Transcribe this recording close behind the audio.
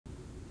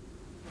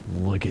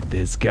Look at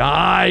this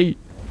guy.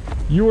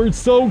 You are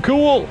so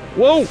cool.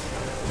 Whoa.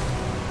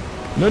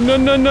 No, no,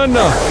 no, no,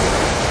 no.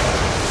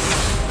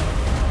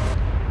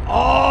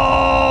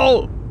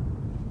 Oh.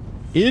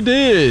 It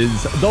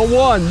is the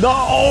one, the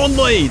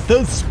only,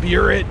 the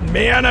Spirit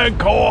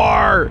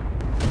Manticore.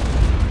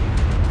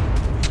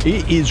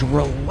 It is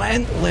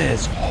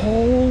relentless.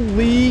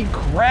 Holy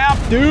crap,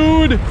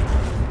 dude.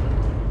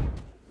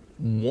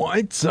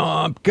 What's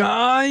up,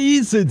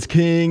 guys? It's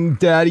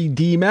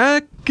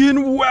KingDaddyDMAC,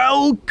 and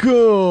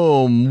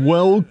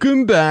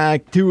welcome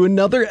back to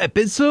another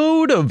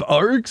episode of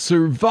Ark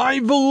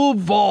Survival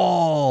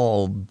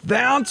Evolved.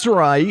 That's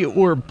right,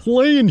 we're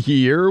playing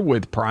here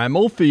with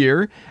Primal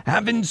Fear,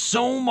 having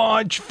so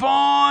much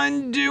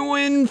fun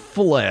doing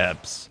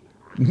flips.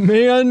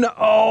 Man,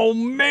 oh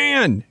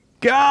man,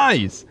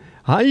 guys,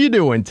 how you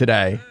doing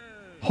today?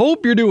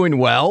 Hope you're doing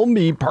well.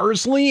 Me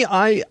personally,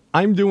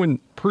 I'm doing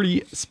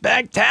pretty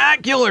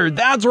spectacular.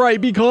 That's right,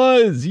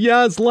 because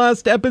yes,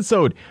 last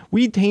episode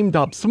we tamed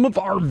up some of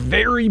our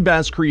very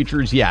best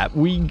creatures yet.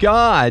 We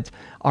got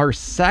our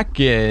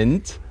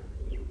second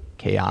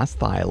Chaos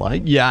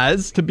Thyla,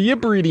 yes, to be a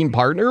breeding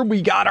partner.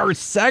 We got our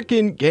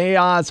second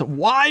Chaos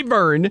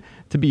Wyvern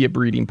to be a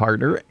breeding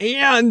partner,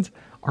 and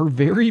our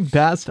very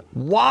best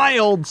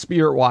wild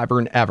Spirit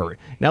Wyvern ever.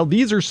 Now,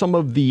 these are some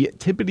of the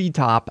tippity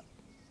top,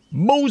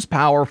 most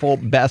powerful,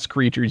 best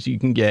creatures you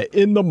can get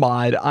in the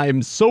mod. I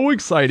am so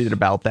excited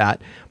about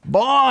that,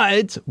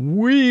 but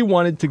we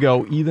wanted to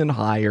go even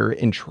higher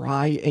and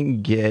try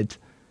and get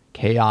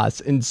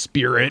Chaos and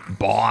Spirit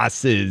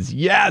bosses.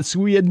 Yes,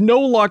 we had no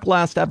luck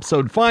last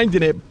episode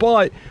finding it,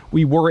 but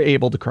we were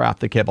able to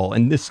craft the kibble,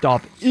 and this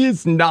stuff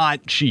is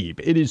not cheap.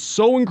 It is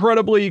so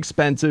incredibly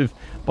expensive,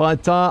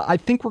 but I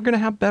think we're gonna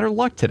have better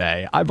luck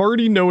today. I've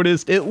already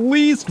noticed at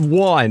least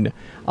one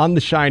on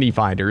the shiny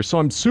finder, so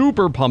I'm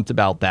super pumped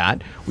about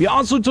that. We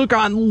also took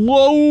on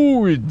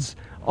loads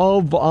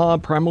of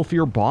Primal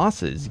Fear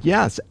bosses.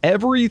 Yes,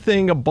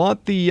 everything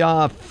but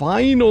the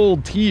final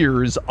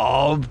tiers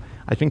of,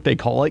 I think they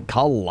call it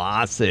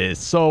Colossus.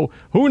 So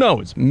who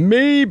knows?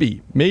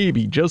 Maybe,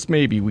 just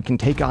maybe, we can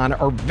take on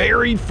our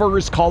very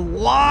first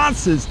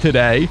Colossus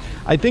today.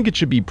 I think it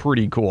should be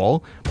pretty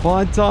cool.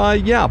 But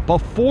yeah,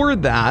 before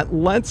that,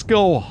 let's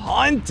go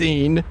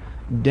hunting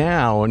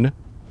down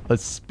a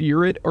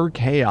Spirit or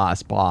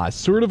Chaos boss.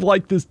 Sort of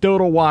like this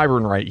Dodo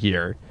Wyvern right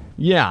here.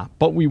 Yeah,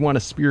 but we want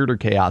a Spirit or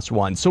Chaos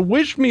one. So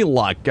wish me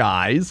luck,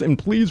 guys. And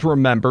please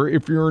remember,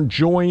 if you're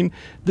enjoying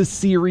the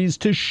series,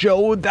 to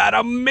show that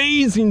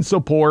amazing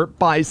support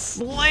by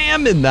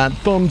slamming that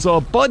thumbs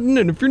up button.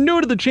 And if you're new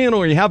to the channel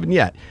or you haven't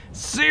yet,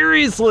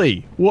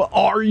 seriously, what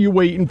are you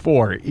waiting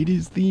for? It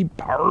is the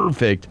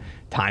perfect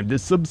time to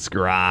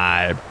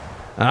subscribe.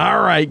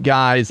 All right,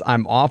 guys,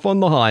 I'm off on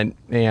the hunt,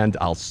 and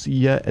I'll see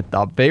you at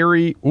the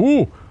very...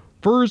 Ooh,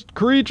 first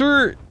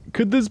creature.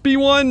 Could this be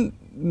one?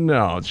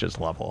 No, it's just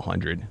level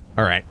 100.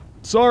 All right.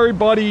 Sorry,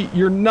 buddy.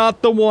 You're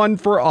not the one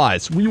for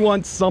us. We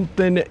want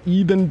something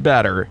even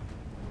better.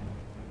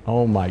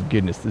 Oh, my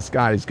goodness. This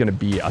guy is going to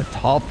be a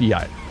tough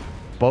yet.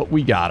 But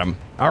we got him.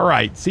 All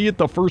right. See you at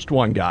the first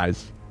one,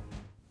 guys.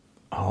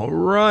 All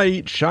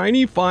right.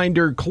 Shiny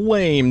Finder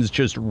claims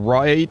just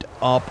right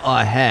up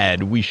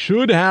ahead. We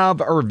should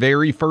have our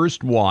very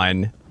first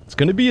one. It's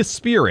going to be a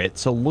Spirit,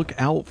 so look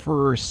out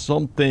for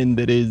something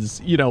that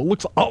is, you know,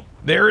 looks... Oh,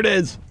 there it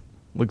is.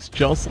 Looks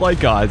just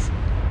like us.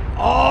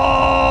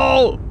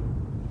 Oh!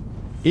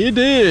 It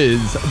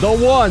is the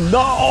one, the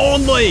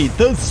only,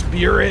 the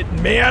Spirit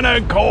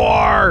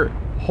Manticore!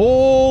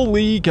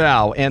 Holy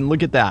cow. And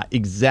look at that.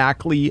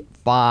 Exactly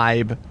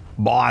 5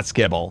 boss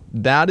kibble.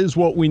 That is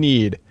what we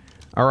need.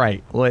 All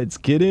right, let's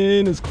get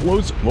in as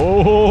close.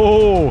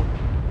 Whoa!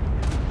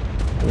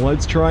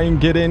 Let's try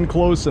and get in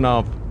close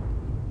enough.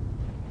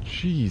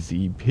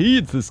 Jeezy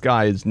Pete's, this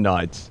guy is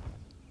nuts.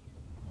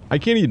 I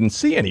can't even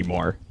see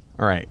anymore.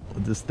 All right,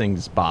 this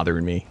thing's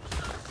bothering me.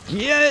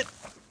 Get!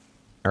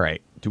 All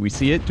right, do we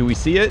see it? Do we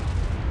see it?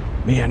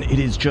 Man, it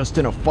is just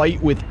in a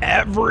fight with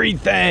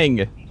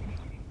everything.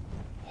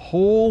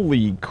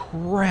 Holy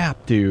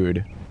crap,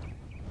 dude.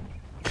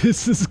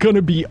 This is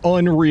gonna be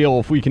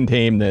unreal if we can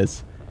tame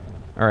this.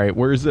 All right,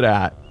 where is it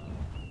at?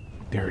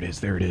 There it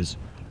is, there it is.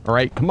 All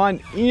right, come on,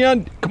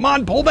 Ian. Come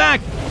on, pull back.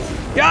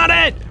 Got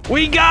it!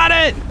 We got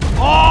it!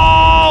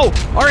 Oh!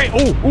 All right,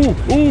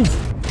 ooh.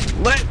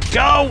 Let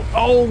go!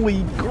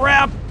 Holy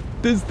crap!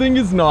 This thing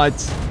is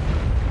nuts.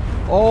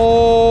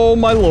 Oh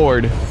my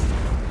lord.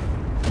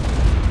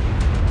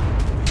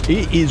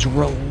 It is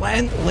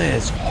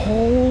relentless.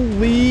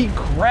 Holy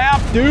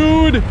crap,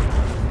 dude!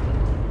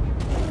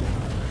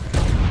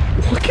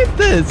 Look at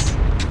this!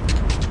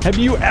 Have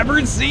you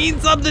ever seen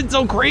something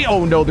so crazy?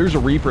 Oh no, there's a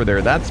Reaper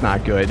there. That's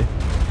not good.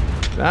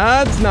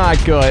 That's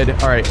not good.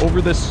 Alright,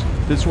 over this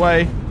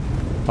way.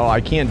 Oh, I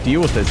can't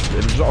deal with this.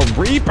 There's a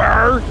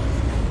Reaper!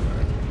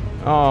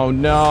 Oh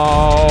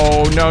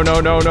no, no.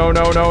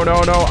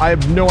 I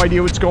have no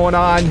idea what's going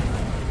on.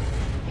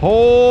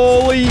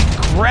 Holy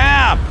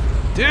crap.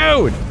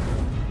 Dude.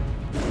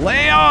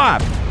 Lay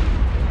off.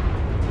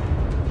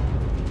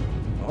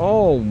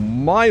 Oh,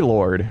 my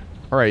lord.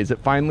 All right, is it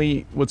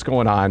finally... What's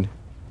going on?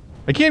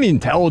 I can't even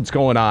tell what's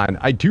going on.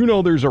 I do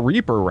know there's a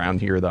Reaper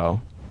around here, though.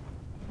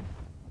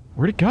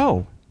 Where'd it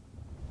go?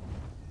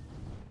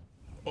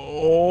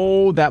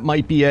 Oh, that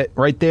might be it.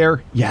 Right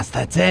there. Yes,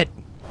 that's it.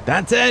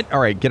 That's it. All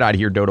right, get out of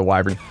here, Dodo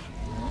Wyvern.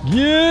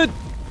 Get...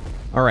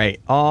 All right,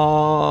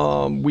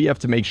 we have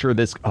to make sure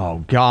this...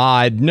 Oh,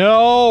 God,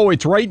 no!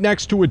 It's right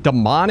next to a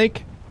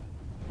demonic.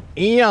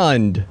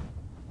 And...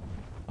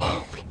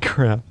 Holy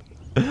crap.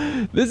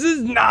 This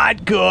is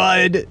not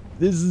good.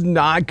 This is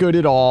not good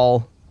at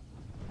all.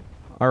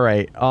 All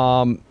right,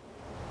 oh,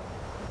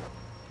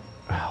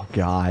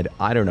 God,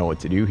 I don't know what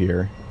to do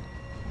here.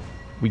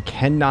 We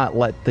cannot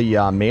let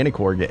the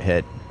Manticore get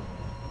hit.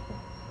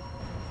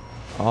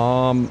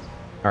 All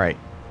right.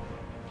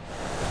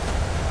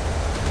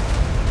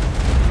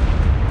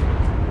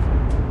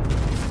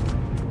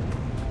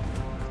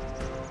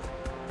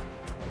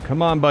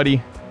 Come on,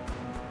 buddy.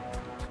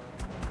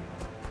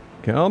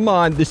 Come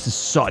on. This is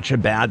such a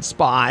bad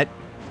spot.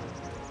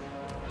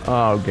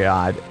 Oh,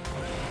 God.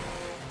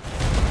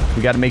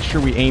 We got to make sure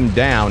we aim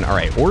down. All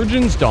right,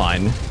 Origin's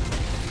done.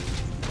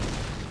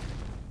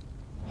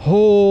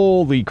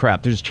 Holy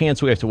crap. There's a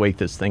chance we have to wake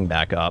this thing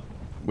back up,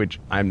 which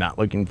I'm not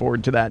looking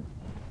forward to that.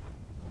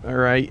 All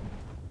right.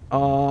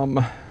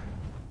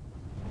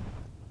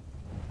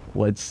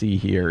 Let's see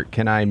here.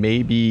 Can I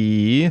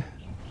maybe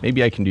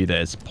I can do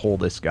this. Pull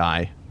this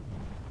guy.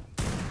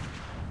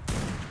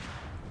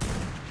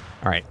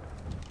 All right.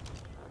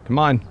 Come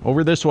on.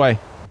 Over this way.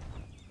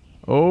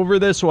 Over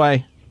this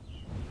way.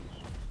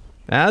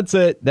 That's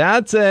it.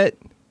 That's it.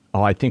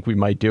 Oh, I think we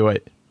might do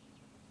it.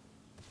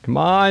 Come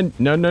on.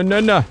 No, no,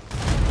 no, no.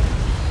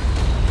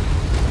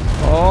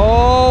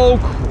 Oh,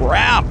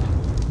 crap.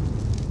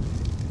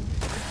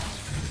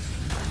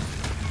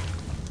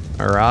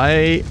 All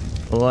right.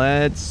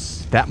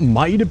 Let's... That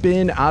might have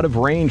been out of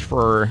range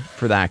for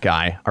that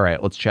guy. All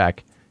right, let's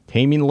check.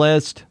 Taming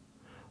list.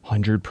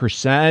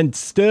 100%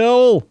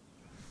 still.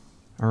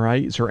 All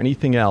right, is there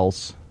anything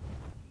else?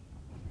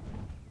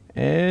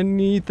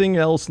 Anything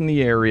else in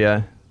the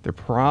area? There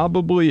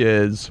probably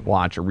is.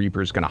 Watch, a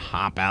Reaper's gonna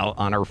hop out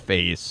on our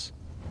face.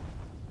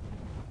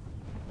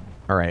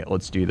 All right,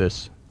 let's do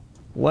this.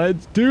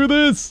 Let's do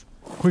this!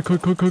 Quick,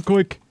 quick, quick, quick,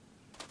 quick.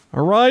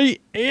 All right,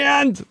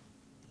 and...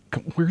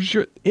 Where's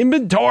your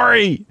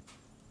inventory?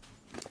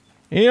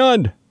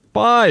 And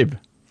 5.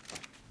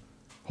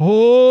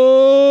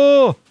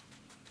 Oh!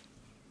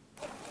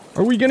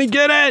 Are we gonna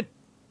get it?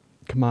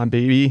 Come on,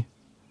 baby.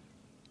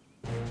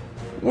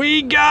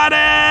 We got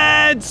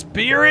it!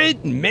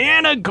 Spirit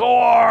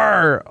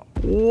Manticore!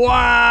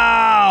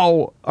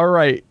 Wow! All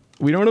right.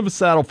 We don't have a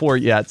saddle for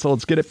it yet, so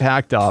let's get it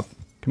packed up.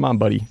 Come on,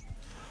 buddy.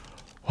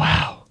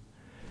 Wow.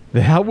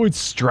 That was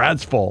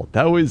stressful.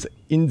 That was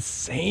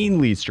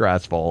insanely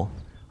stressful.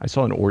 I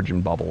saw an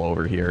origin bubble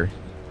over here.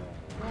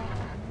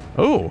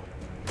 Oh.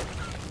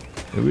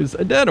 It was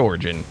a dead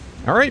origin.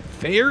 All right,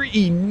 fair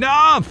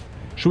enough.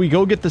 Should we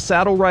go get the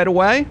saddle right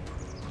away?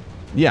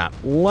 Yeah,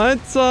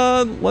 let's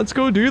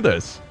go do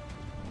this.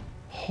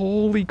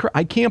 Holy crap,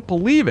 I can't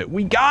believe it.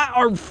 We got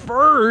our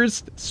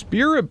first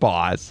spirit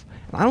boss.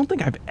 I don't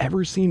think I've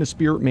ever seen a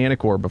Spirit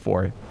Manticore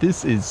before.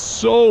 This is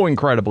so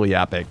incredibly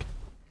epic.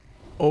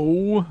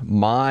 Oh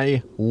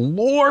my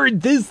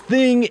lord, this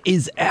thing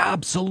is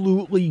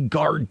absolutely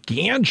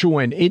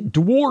gargantuan. It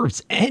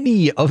dwarfs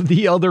any of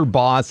the other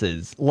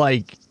bosses.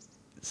 Like,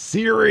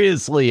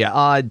 seriously,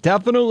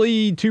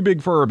 definitely too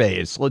big for our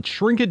base. Let's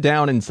shrink it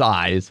down in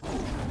size.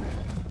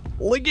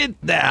 Look at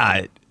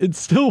that. It's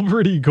still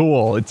pretty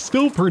cool. It's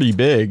still pretty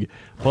big.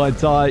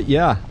 But,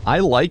 yeah, I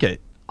like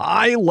it.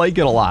 I like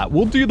it a lot.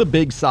 We'll do the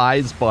big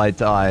size, but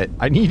I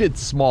need it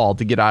small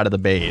to get out of the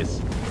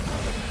base.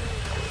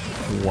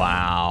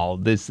 Wow,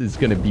 this is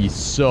going to be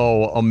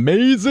so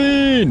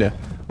amazing.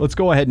 Let's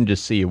go ahead and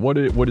just see. What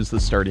is the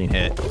starting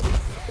hit?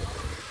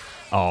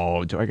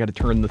 Oh, do I got to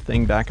turn the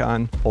thing back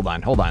on? Hold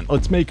on, hold on.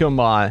 Let's make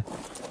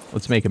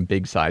him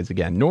big size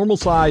again. Normal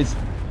size.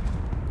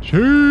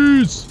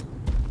 Jeez.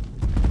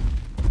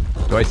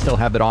 Do I still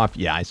have it off?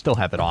 Yeah, I still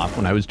have it off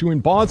when I was doing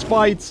boss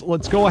fights.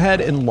 Let's go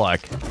ahead and look.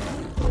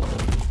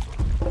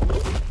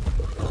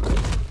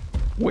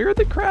 Where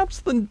the crap's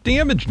the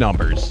damage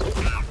numbers?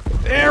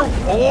 There.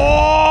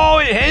 Oh,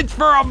 it hits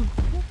for a...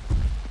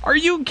 Are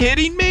you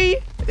kidding me?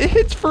 It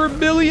hits for 1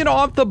 million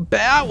off the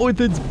bat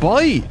with its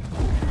bite.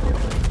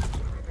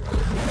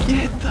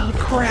 Get the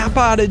crap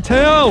out of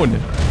town.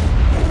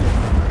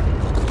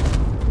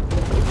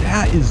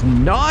 That is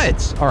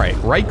nuts. All right,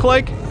 right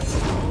click.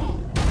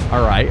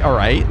 All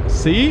right.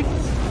 See?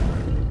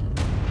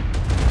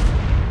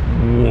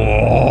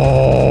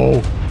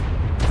 Whoa.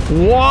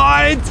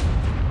 What?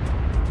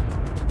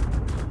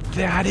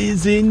 That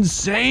is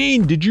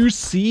insane. Did you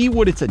see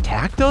what its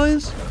attack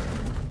does?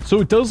 So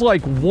it does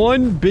like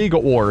one big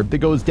orb that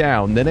goes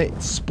down, then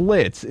it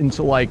splits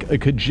into like a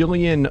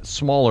cajillion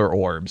smaller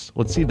orbs.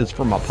 Let's see this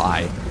from up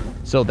high.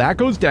 So that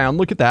goes down,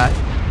 look at that.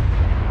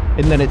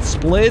 And then it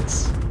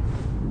splits.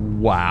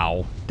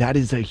 Wow, that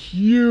is a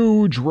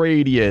huge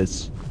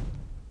radius.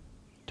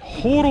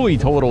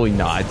 totally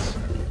nuts.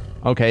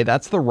 Okay,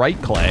 that's the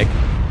right click.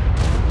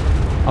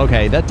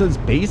 Okay, that does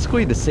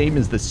basically the same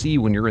as the C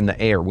when you're in the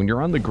air. When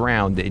you're on the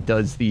ground, it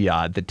does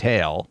the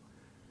tail.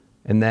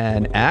 And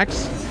then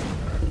X.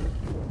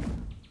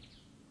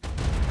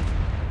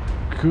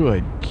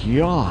 Good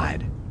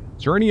God.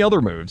 Is there any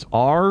other moves?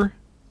 R.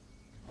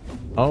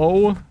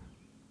 O.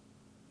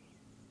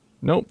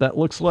 Nope, that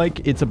looks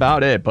like it's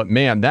about it. But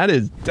man, that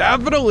is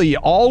definitely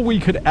all we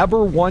could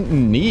ever want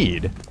and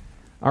need.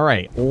 All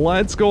right,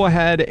 let's go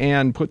ahead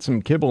and put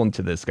some kibble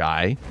into this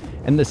guy.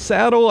 And the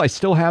saddle, I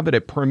still have it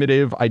at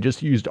primitive. I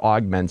just used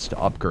augments to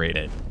upgrade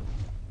it.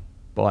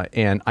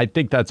 And I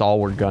think that's all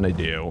we're gonna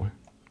do.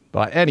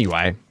 But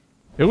anyway,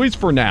 at least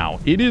for now,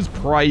 it is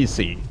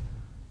pricey.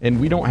 And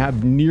we don't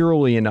have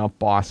nearly enough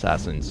boss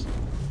essence.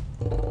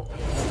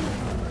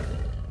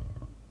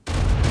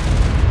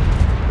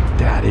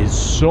 That is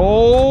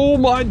so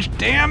much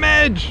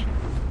damage!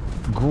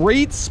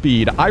 Great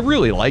speed. I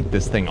really like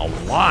this thing a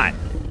lot.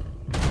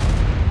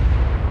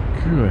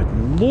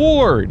 Good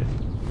Lord.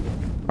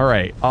 All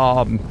right.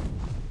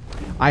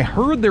 I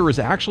heard there was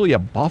actually a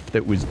buff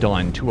that was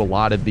done to a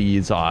lot of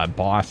these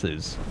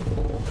bosses.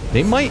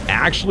 They might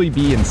actually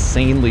be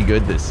insanely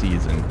good this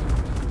season.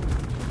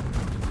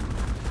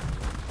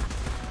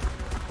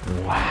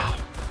 Wow.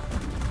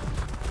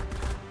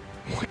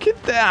 Look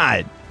at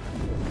that.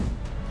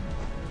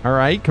 All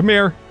right, come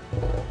here.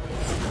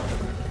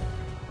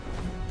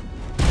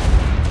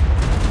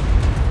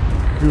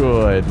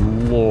 Good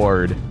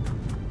Lord.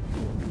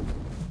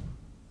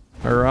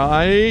 All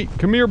right,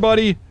 come here,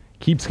 buddy.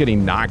 Keeps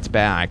getting knocked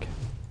back.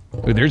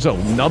 Ooh, there's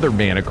another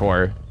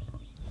Manticore.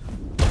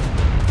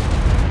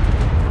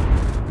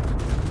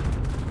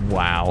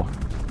 Wow.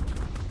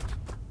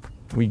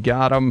 We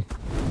got him.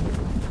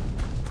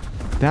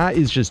 That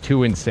is just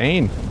too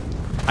insane.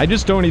 I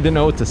just don't even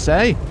know what to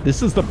say.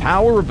 This is the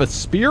power of a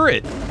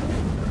spirit.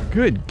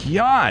 Good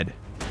God.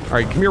 All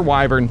right, come here,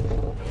 Wyvern.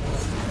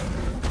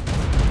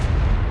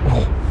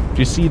 Oh, do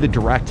you see the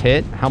direct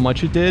hit? How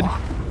much it did?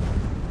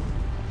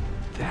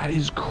 That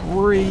is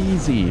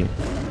crazy.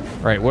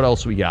 All right, what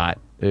else we got?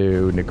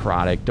 Ooh,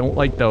 necrotic. Don't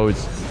like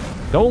those.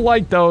 Don't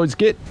like those.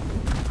 Get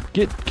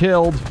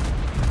killed.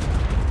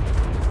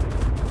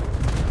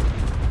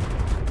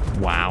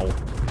 Wow.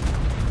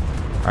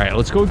 All right,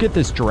 let's go get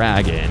this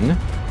dragon.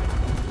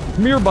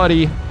 Come here,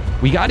 buddy.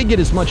 We got to get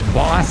as much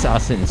boss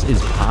essence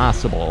as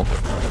possible.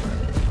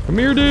 Come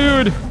here,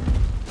 dude.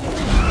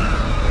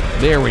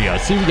 There we go.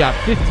 See, we got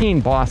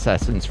 15 boss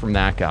essence from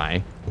that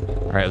guy.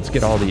 All right, let's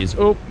get all these.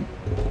 Oh,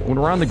 when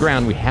we're on the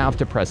ground, we have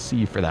to press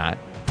C for that.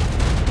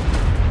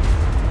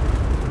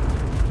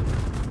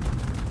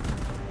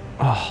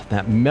 Oh,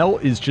 that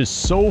melt is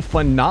just so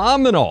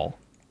phenomenal.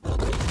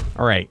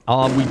 All right,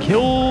 we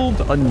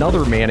killed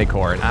another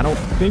Manticore, and I don't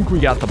think we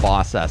got the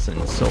boss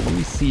essence. So let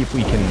me see if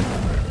we can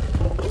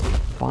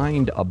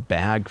find a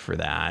bag for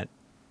that.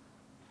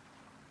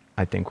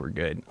 I think we're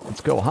good.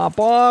 Let's go hop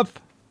off.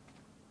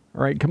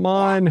 All right, come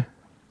on.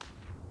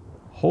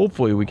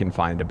 Hopefully we can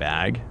find a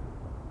bag.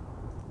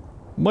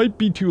 Might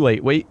be too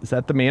late. Wait, is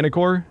that the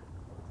Manticore?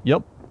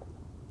 Yep.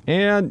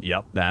 And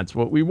yep, that's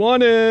what we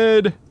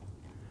wanted.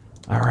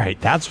 All right,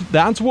 that's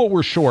what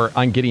we're short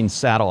on getting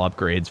saddle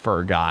upgrades for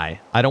our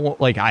guy. I don't want,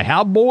 like, I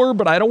have more,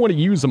 but I don't want to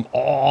use them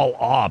all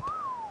up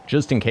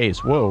just in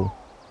case. Whoa.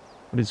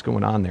 What is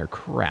going on there?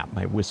 Crap,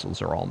 my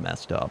whistles are all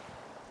messed up.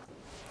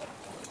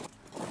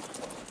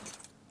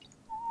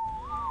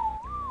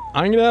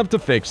 I'm going to have to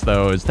fix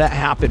those. That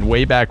happened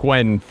way back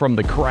when from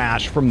the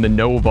crash from the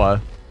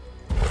Nova,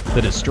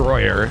 the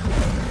Destroyer.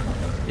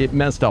 It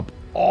messed up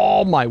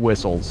all my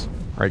whistles.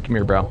 All right, come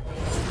here, bro.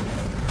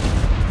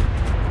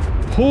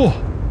 Whew.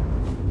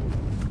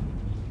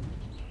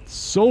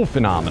 So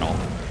phenomenal.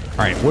 All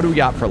right, what do we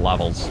got for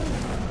levels?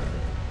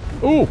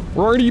 Ooh,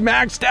 we're already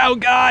maxed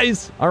out,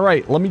 guys. All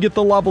right, let me get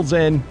the levels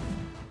in.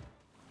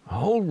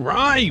 All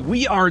right,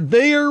 we are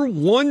there.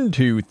 1,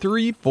 2,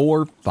 3,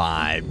 4,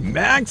 5.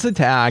 Max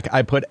attack.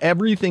 I put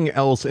everything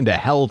else into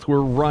health. We're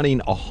running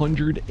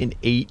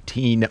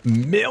 118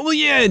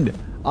 million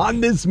on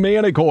this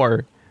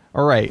Manticore.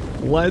 All right,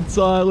 let's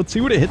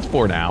see what it hits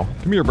for now.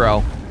 Come here,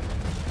 bro.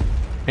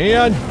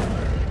 And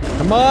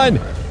come on,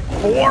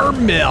 4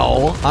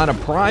 mil on a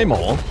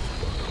primal.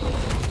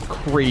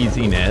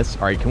 Craziness.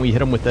 All right, can we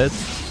hit him with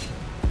this?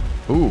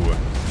 Ooh,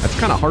 that's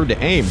kind of hard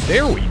to aim.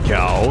 There we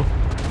go.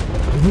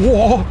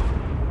 Whoa!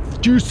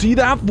 Do you see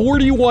that?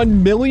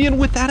 41 million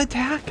with that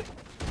attack?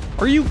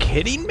 Are you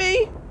kidding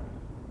me?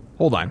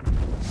 Hold on.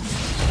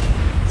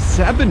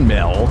 7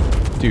 mil?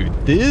 Dude,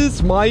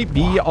 this might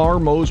be our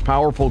most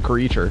powerful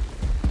creature.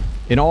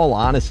 In all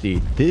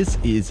honesty, this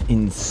is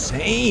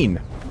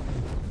insane.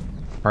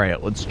 All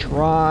right, let's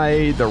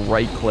try the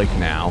right click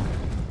now.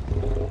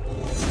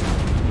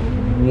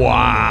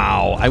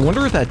 Wow. I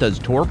wonder if that does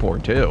torpor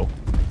too.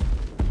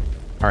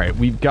 All right,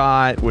 we've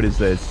got, what is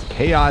this?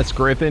 Chaos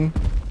Griffin.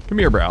 Come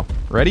here, bro.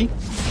 Ready?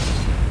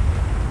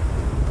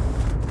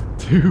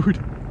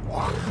 Dude.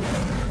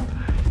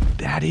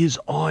 That is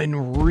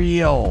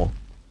unreal.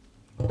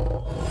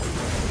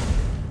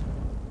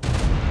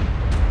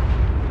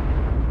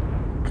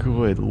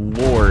 Good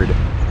lord.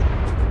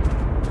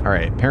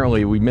 Alright,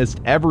 apparently we missed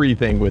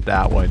everything with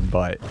that one,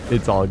 but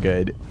it's all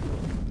good.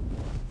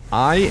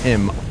 I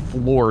am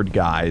floored,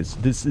 guys.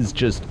 This is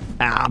just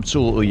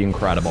absolutely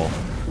incredible.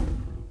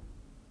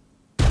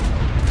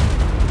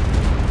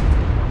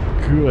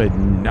 Good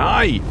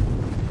night.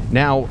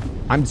 Now,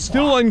 I'm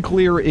still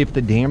unclear if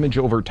the damage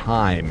over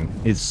time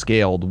is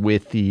scaled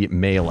with the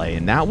melee,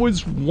 and that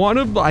was one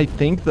of, I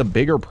think, the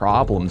bigger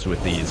problems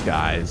with these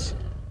guys.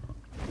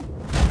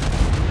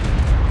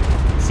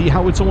 See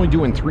how it's only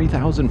doing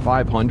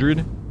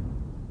 3,500?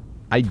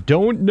 I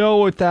don't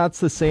know if that's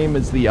the same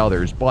as the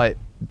others, but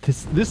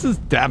this is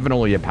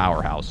definitely a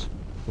powerhouse.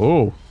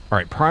 Oh, all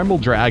right, Primal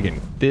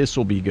Dragon. This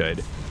will be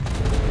good.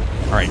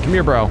 All right, come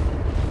here, bro.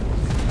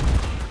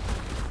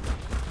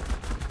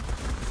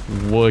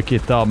 Look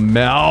at the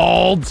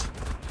meld.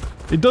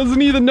 It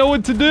doesn't even know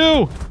what to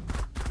do.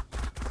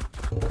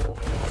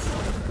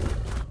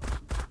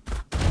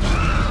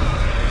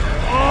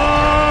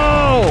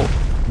 Oh,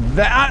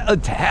 that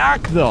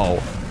attack,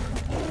 though.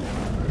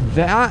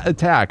 That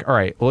attack. All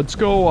right, let's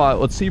go.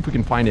 Let's see if we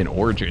can find an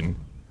origin.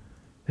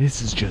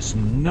 This is just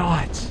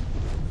nuts.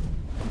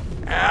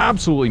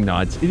 Absolutely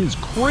nuts. It is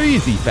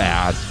crazy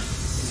fast.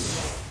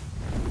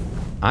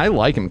 I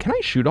like him. Can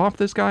I shoot off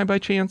this guy by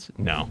chance?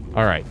 No.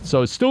 All right.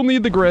 So still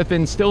need the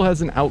Griffin. Still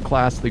hasn't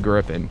outclassed the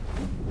Griffin.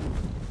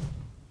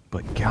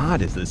 But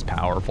God, is this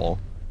powerful.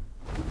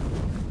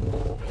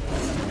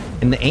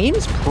 And the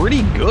aim's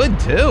pretty good,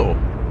 too.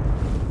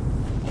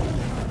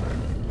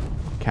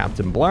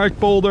 Captain Black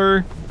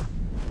Boulder.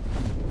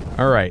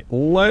 All right.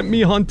 Let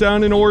me hunt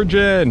down an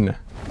origin.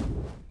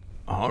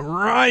 All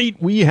right.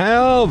 We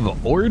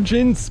have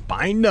Origin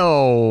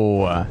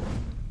Spino.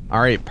 All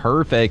right,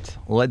 perfect.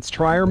 Let's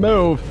try our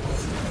move.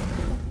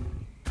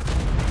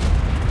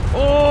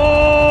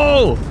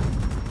 Oh!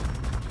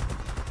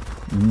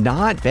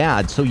 Not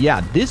bad. So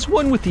yeah, this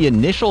one with the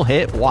initial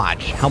hit,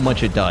 watch how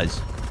much it does.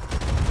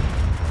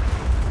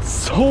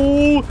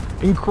 So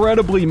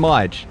incredibly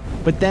much.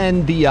 But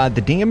then the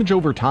damage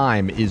over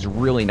time is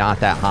really not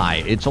that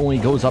high. It only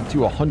goes up to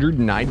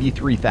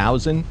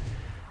 193,000.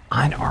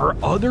 On our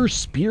other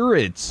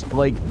spirits,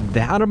 like,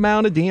 that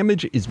amount of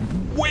damage is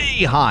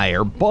way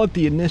higher, but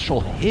the initial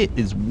hit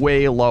is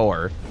way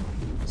lower.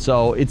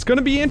 So it's going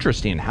to be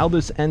interesting how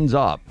this ends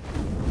up.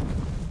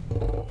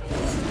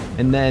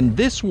 And then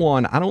this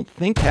one, I don't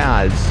think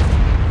has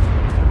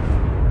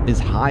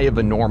as high of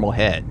a normal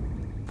hit.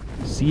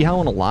 See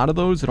how in a lot of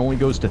those, it only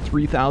goes to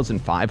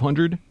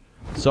 3,500?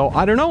 So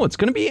I don't know, it's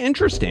going to be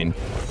interesting.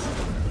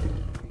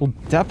 We'll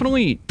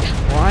definitely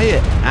try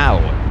it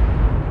out.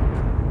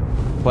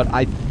 But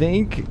I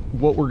think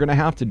what we're going to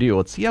have to do,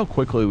 let's see how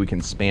quickly we can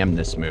spam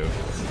this move.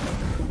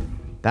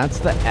 That's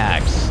the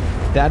X.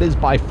 That is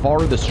by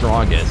far the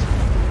strongest.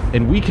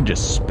 And we can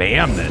just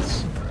spam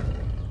this.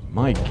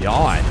 My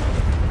God.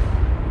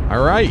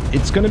 All right,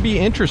 it's going to be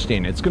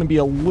interesting. It's going to be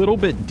a little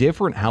bit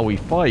different how we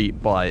fight,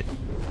 but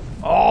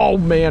oh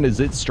man, is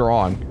it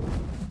strong.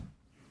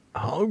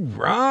 All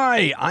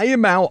right, I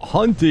am out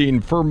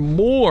hunting for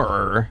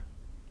more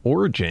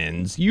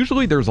origins.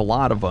 Usually there's a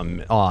lot of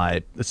them,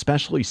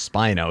 especially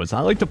Spinos.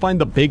 I like to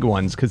find the big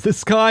ones because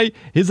this guy,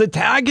 his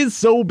attack is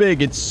so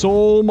big, it's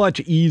so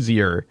much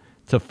easier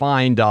to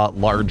find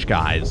large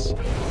guys.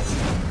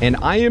 And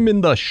I am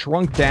in the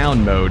shrunk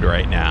down mode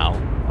right now.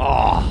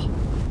 Oh,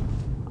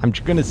 I'm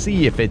gonna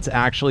see if it's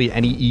actually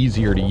any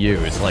easier to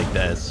use like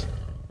this.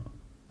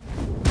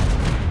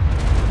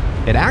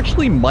 It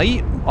actually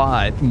might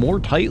more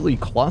tightly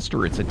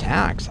cluster its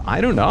attacks.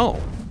 I don't know.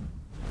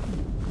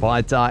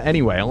 But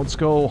anyway, let's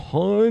go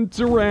hunt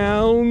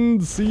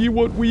around, see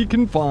what we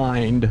can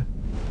find.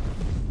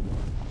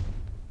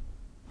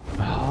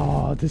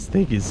 Oh, this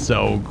thing is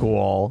so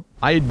cool.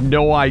 I had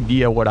no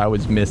idea what I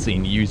was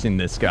missing using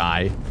this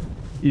guy.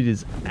 It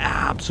is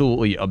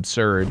absolutely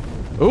absurd.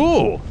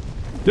 Ooh,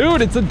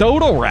 dude, it's a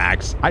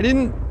DodoRex. I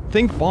didn't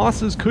think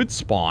bosses could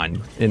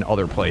spawn in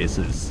other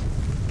places.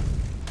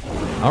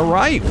 All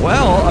right,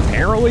 well,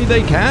 apparently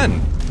they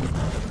can.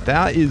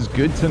 That is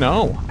good to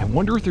know. I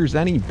wonder if there's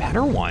any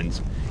better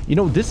ones. You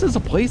know, this is a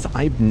place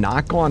I've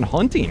not gone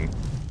hunting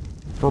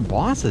for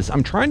bosses.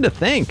 I'm trying to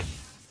think.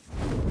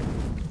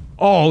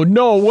 Oh,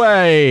 no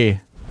way.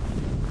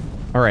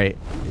 All right.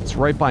 It's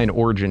right by an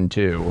origin,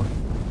 too.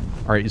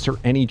 All right. Is there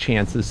any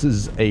chance this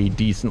is a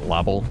decent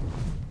level?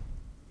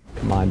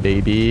 Come on,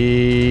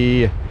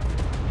 baby.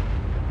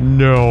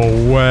 No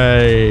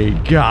way.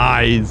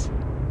 Guys,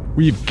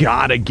 we've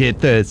got to get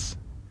this.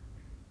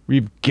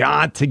 We've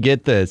got to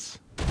get this.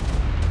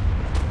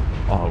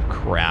 Oh,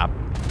 crap.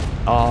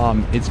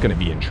 It's gonna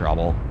be in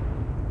trouble.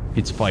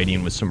 It's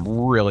fighting with some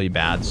really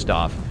bad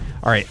stuff.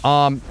 All right,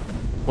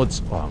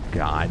 let's... Oh,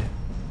 God.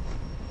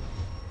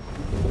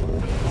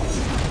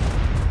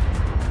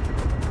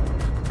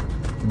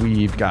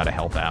 We've got to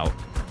help out.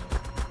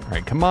 All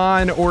right, come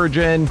on,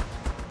 Origin.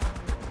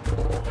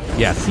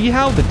 Yeah, see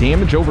how the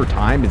damage over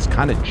time is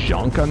kind of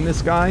junk on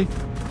this guy?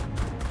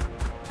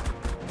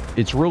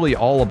 It's really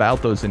all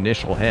about those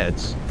initial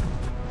hits.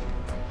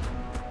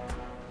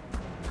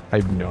 I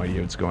have no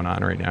idea what's going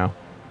on right now.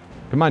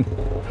 Come on.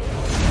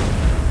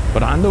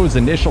 But on those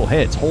initial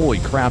hits, holy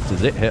crap,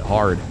 does it hit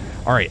hard.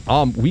 All right,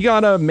 we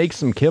gotta make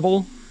some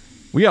kibble.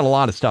 We got a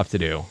lot of stuff to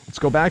do. Let's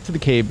go back to the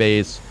cave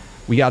base.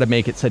 We gotta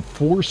make, it said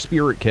 4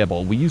 spirit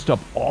kibble. We used up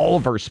all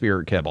of our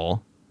spirit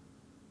kibble.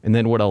 And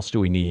then what else do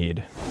we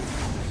need?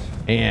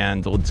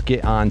 And let's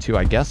get on to,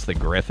 I guess, the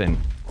griffin.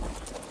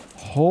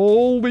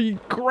 Holy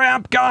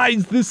crap,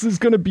 guys, this is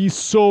gonna be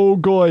so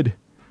good.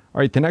 All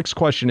right, the next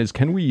question is,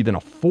 can we even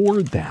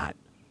afford that?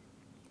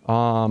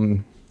 All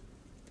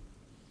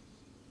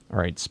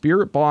right,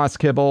 spirit boss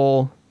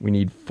kibble. We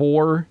need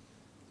 4.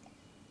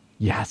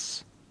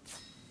 Yes.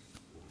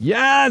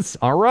 Yes!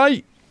 All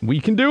right.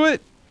 We can do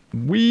it.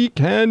 We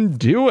can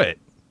do it.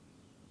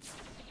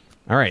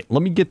 All right,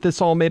 let me get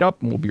this all made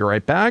up and we'll be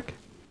right back.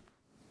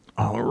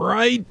 All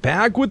right,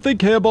 back with the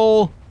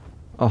kibble.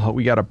 Oh,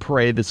 we got to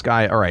pray this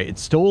guy. All right,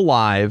 it's still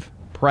alive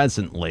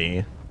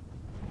presently.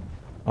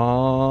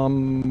 Oh,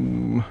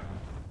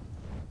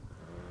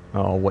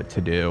 what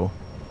to do?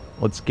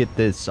 Let's get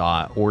this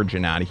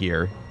Origin out of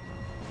here.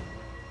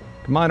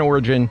 Come on,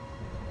 Origin.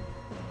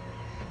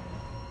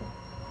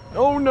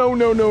 Oh, no,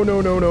 no, no,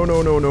 no, no, no,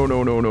 no, no, no,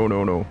 no, no, no,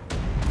 no, no.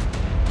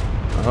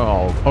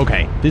 Oh,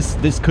 okay.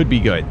 This could be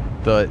good.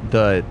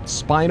 The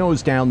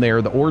Spino's down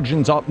there. The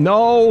Origin's up.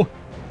 No!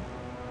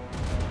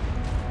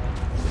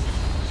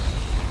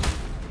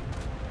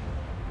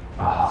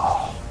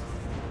 Oh,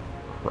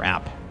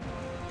 crap.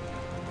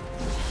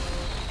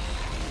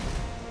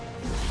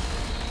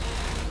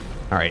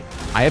 All right.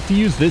 I have to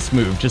use this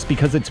move just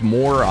because it's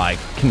more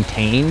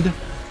contained.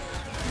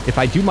 If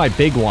I do my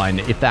big one,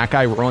 if that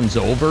guy runs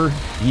over,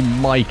 he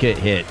might get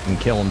hit and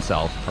kill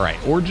himself. All right,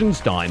 Origin's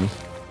done.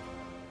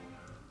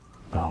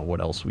 Oh, what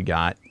else we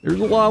got? There's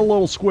a lot of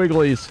little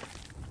squigglies.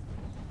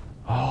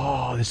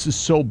 Oh, this is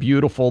so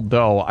beautiful,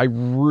 though. I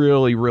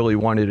really, really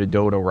wanted a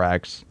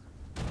DodoRex.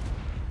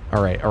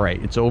 All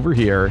right, it's over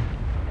here.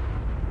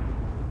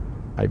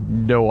 I have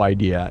no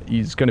idea.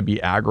 He's going to be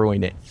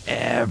aggroing at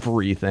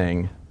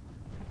everything.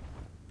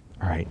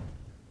 All right.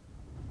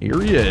 Here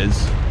he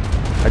is.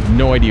 I have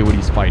no idea what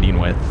he's fighting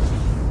with.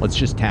 Let's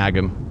just tag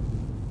him.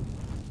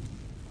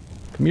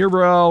 Come here,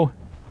 bro.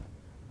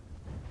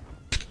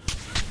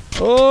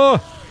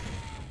 Oh!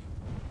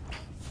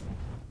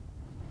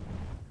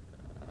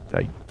 Did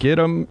I get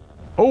him?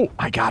 Oh,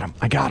 I got him.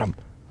 I got him.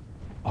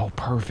 Oh,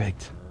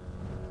 perfect.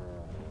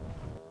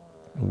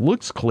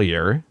 Looks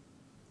clear.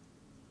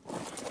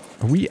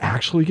 Are we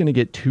actually going to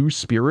get 2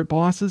 spirit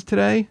bosses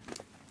today?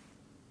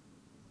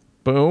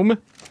 Boom.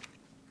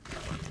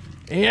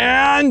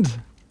 And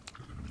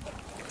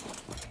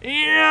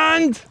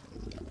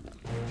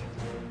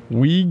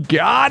we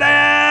got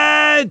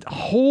it!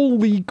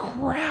 Holy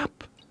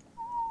crap.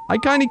 I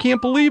kind of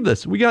can't believe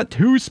this. We got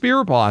 2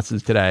 spirit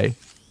bosses today.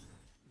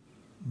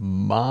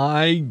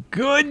 My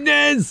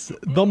goodness!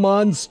 The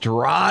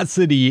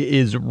monstrosity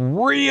is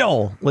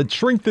real. Let's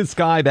shrink this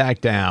guy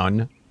back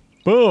down.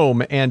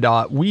 Boom. And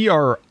we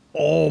are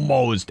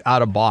almost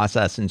out of boss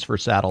essence for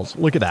saddles.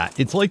 Look at that.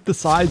 It's like the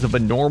size of a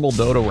normal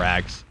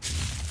DodoRex.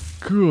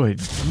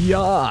 Good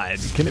God.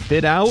 Can it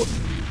fit out?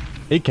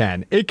 It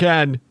can. It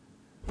can.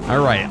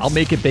 All right. I'll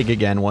make it big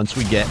again once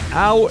we get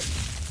out.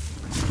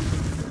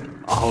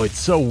 Oh, it's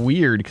so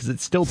weird because it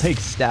still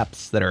takes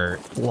steps that are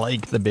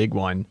like the big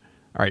one.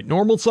 All right.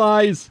 Normal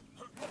size.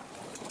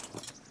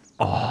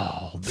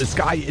 Oh, this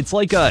guy, it's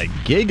like a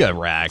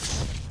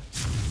GigaRex.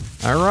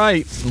 All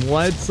right.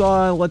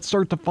 Let's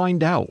start to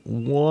find out.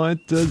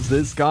 What does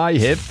this guy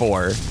hit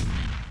for?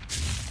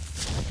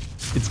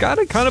 It's got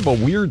a kind of a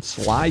weird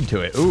slide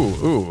to it. Ooh,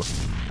 ooh.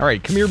 All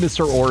right, come here,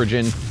 Mr.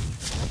 Origin.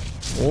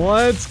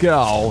 Let's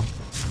go.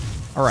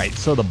 All right,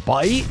 so the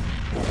bite.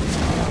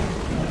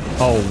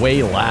 Oh,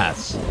 way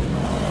less.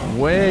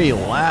 Way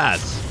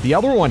less. The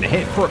other one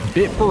hit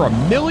for a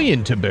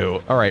million to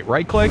boot. All right,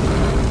 right click.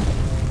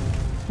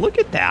 Look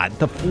at that.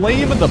 The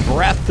flame of the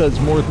breath does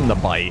more than the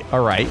bite.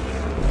 All right.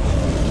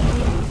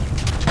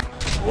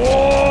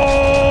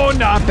 Oh,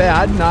 not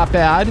bad, not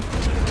bad.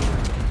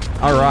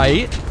 All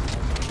right.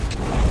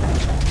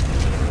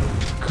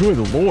 Good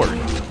Lord.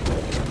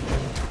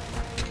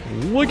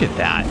 Look at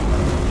that.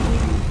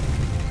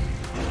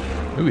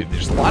 Ooh,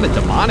 there's a lot of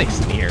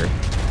demonics in here.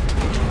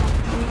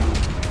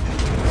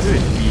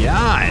 Good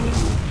God.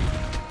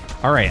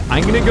 All right,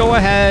 I'm going to go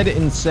ahead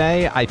and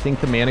say I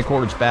think the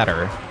Manticore's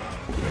better.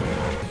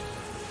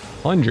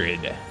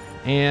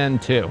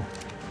 102.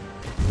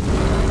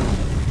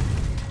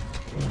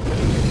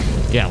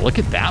 Yeah, look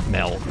at that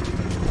melt.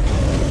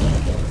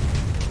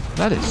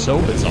 That is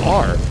so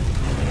bizarre.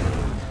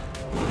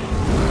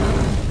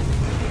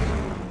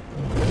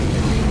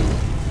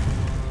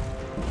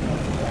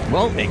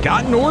 Well, they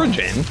got an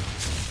Origin.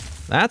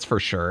 That's for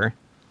sure.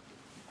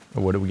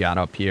 What do we got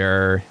up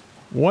here?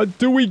 What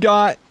do we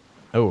got?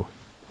 Oh,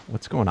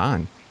 what's going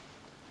on?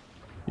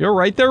 You all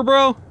right there,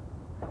 bro?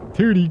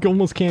 Dude, he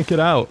almost can't get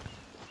out.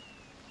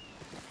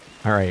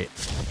 All right.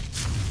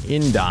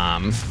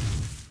 Indom.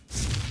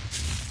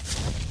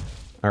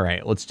 All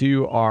right, let's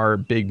do our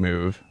big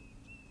move.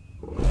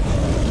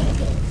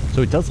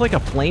 So it does like a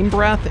flame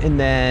breath, and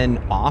then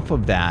off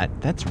of that,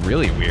 that's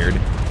really weird.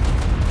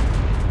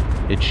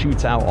 It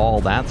shoots out all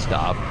that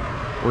stuff.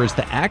 Whereas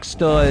the X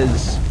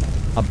does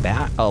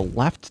a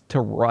left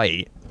to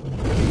right.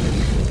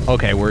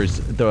 Okay, whereas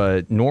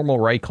the normal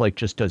right click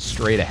just does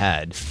straight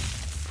ahead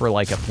for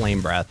like a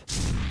flame breath.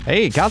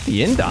 Hey, it got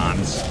the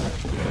indoms.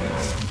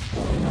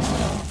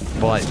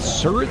 But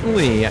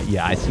certainly,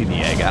 yeah, I see the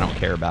egg. I don't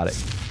care about it.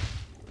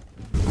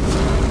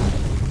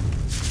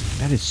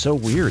 That is so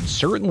weird.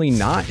 Certainly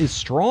not as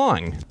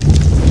strong.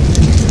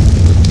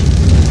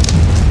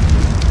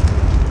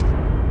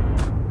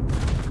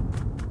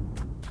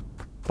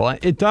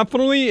 But it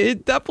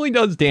definitely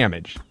does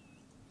damage.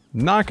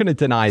 Not going to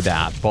deny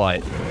that,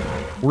 but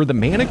where the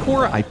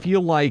Manticore, I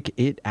feel like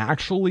it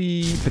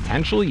actually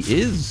potentially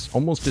is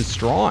almost as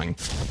strong.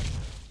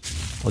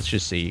 Let's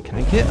just see. Can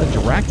I get a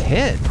direct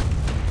hit?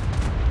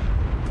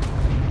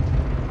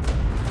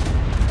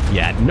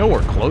 Yeah,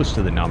 nowhere close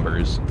to the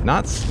numbers.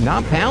 Not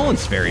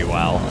balanced very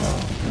well.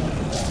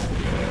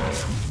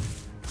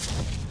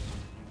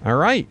 All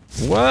right.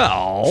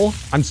 Well,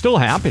 I'm still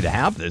happy to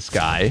have this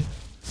guy.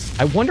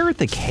 I wonder if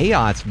the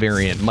Chaos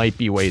variant might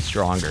be way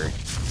stronger.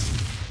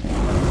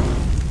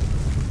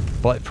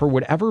 But for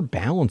whatever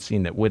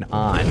balancing that went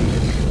on,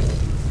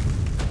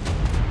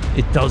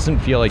 it doesn't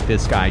feel like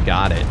this guy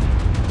got it.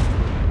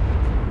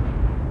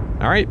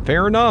 All right,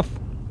 fair enough.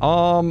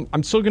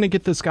 I'm still going to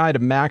get this guy to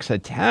max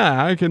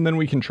attack, and then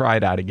we can try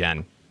it out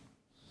again.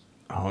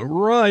 All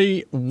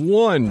right,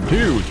 1,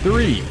 2,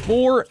 3,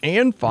 4,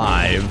 and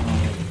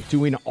 5.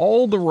 Doing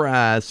all the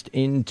rest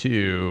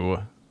into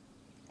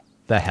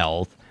the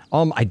health.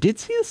 I did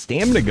see the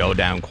stamina go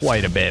down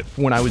quite a bit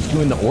when I was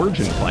doing the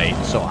origin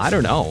fight, so I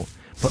don't know.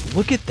 But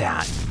look at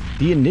that.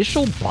 The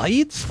initial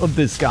bites of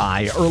this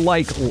guy are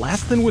like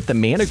less than what the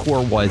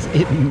Manticore was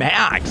at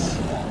max.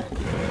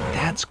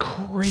 That's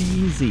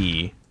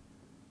crazy.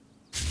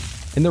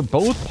 And they're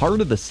both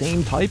part of the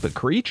same type of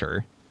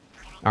creature.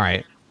 All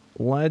right,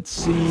 let's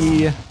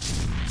see.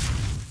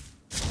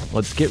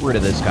 Let's get rid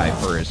of this guy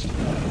first.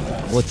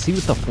 Let's see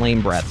what the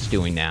Flame Breath's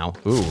doing now.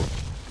 Ooh.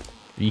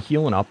 Are you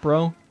healing up,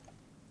 bro?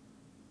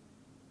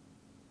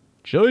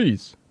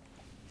 Jeez.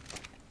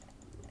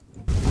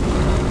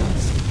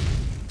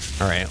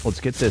 All right, let's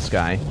get this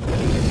guy.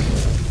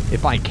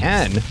 If I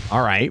can.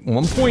 All right,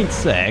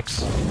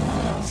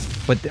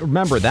 1.6. But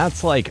remember,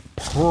 that's like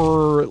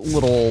per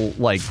little,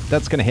 like,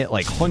 that's going to hit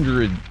like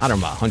 100, I don't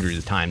know about hundreds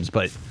of times,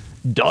 but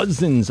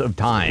dozens of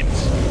times.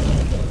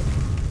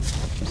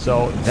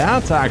 So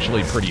that's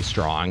actually pretty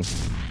strong.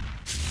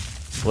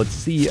 Let's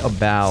see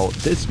about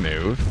this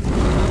move.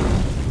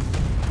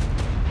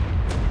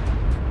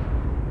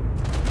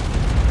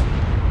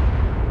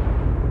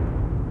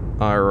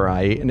 All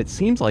right, and it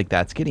seems like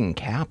that's getting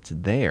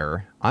capped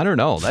there. I don't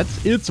know,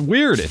 it's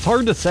weird, it's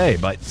hard to say,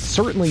 but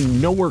certainly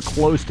nowhere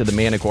close to the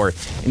Manticore,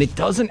 and it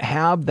doesn't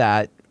have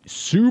that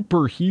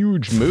super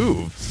huge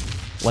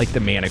move like the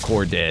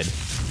Manticore did.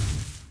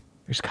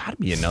 There's gotta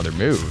be another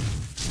move.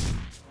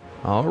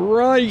 All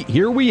right,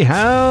 here we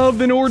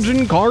have an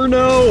Origin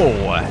Carno,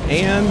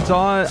 and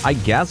I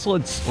guess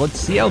let's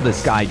see how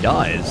this guy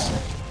does.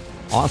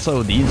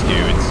 Also, these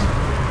dudes.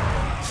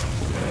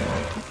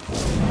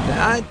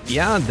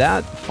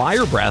 That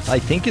Fire Breath, I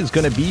think, is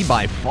going to be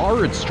by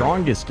far its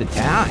strongest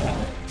attack.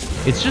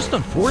 It's just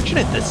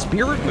unfortunate the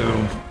Spirit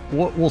move.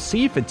 We'll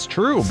see if it's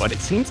true, but it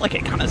seems like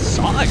it kind of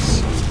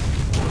sucks.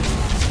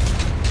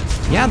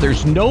 Yeah,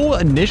 there's no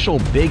initial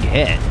big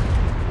hit.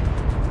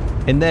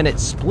 And then it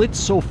splits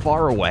so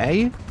far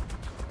away.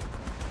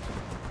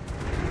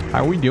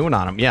 How are we doing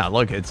on him? Yeah,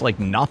 look, it's like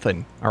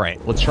nothing. All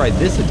right, let's try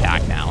this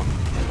attack now.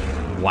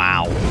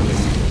 Wow.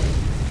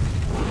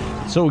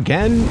 So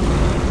again,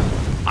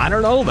 I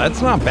don't know,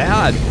 that's not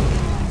bad.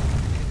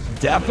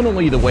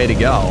 Definitely the way to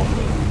go.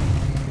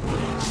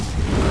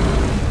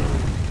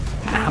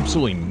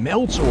 Absolutely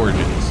melts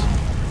Origins.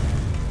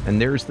 And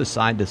there's the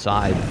side to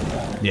side.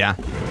 Yeah.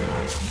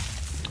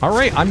 All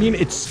right, I mean,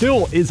 it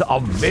still is a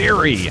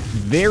very,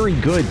 very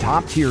good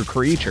top tier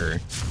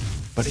creature,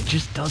 but it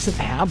just doesn't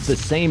have the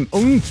same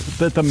oomph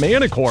that the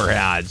Manticore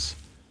has.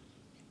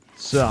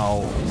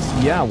 So,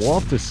 yeah, we'll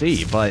have to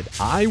see, but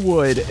I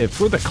would, if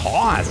for the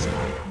cost,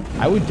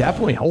 I would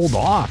definitely hold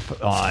off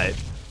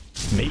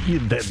maybe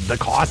the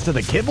cost of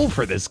the kibble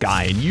for this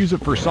guy and use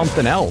it for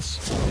something else.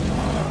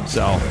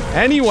 So,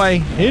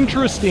 anyway,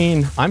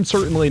 interesting. I'm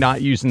certainly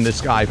not using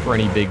this guy for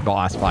any big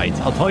boss fights,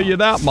 I'll tell you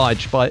that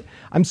much, but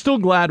I'm still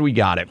glad we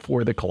got it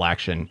for the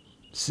collection.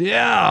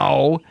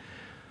 So,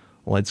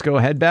 let's go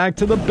head back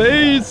to the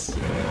base.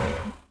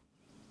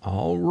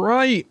 All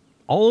right.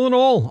 All in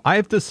all, I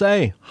have to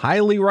say,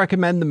 highly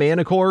recommend the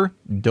Manticore.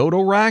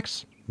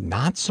 DodoRex,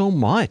 not so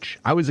much.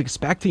 I was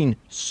expecting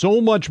so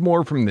much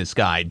more from this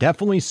guy.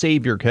 Definitely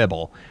save your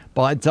kibble.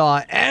 But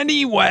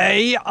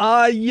anyway,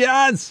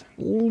 yes,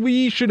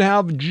 we should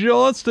have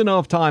just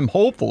enough time,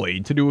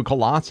 hopefully, to do a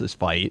Colossus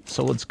fight.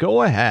 So let's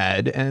go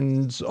ahead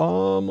and,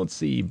 let's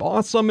see,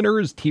 Boss Summoner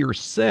is tier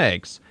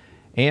 6.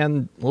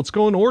 And let's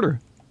go in order.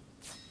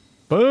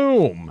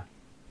 Boom.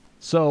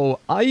 So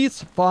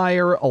ice,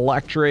 fire,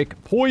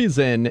 electric,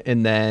 poison,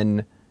 and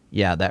then,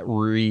 yeah, that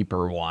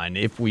Reaper one,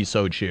 if we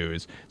so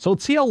choose. So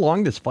let's see how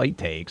long this fight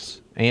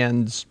takes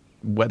and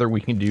whether we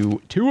can do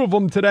 2 of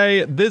them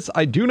today. This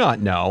I do not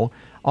know.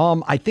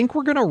 I think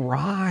we're going to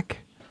rock.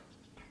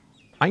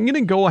 I'm going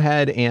to go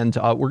ahead and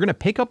we're going to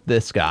pick up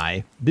this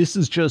guy. This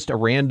is just a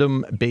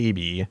random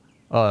baby.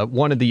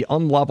 One of the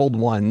unleveled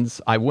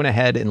ones. I went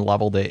ahead and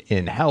leveled it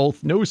in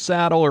health. No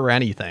saddle or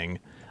anything.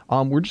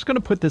 We're just going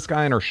to put this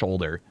guy on our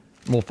shoulder.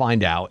 We'll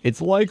find out. It's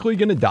likely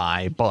going to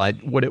die,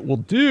 but what it will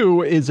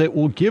do is it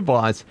will give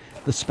us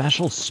the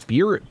special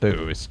spirit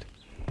boost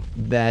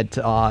that,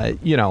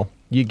 you know,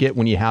 you get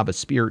when you have a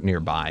spirit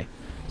nearby.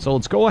 So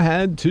let's go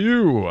ahead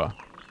to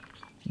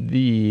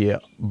the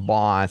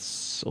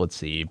boss, let's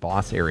see,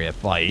 boss area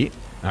fight.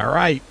 All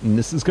right, and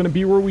this is going to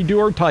be where we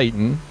do our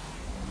Titan.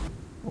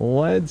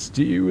 Let's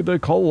do the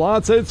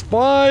Colossus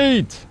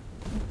fight.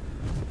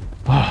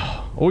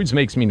 Always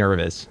makes me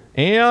nervous.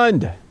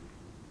 And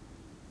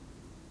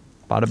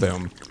bada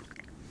boom.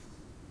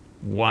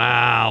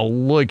 Wow,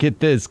 look at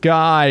this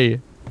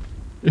guy.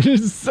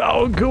 He's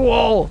so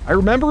cool. I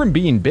remember him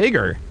being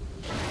bigger.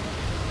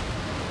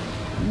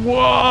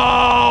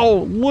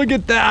 Whoa, look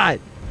at that.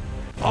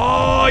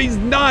 Oh, he's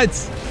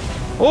nuts.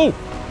 Oh.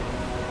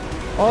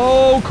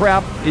 Oh,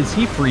 crap. Is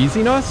he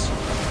freezing us?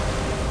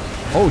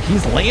 Oh,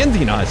 he's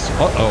landing us.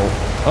 Uh-oh.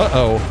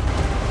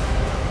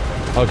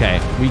 Uh-oh.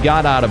 Okay, we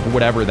got out of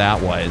whatever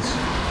that was.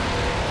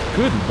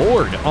 Good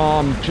lord.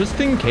 Just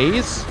in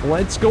case,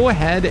 let's go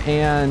ahead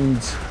and...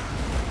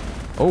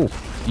 Oh,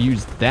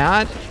 use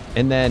that.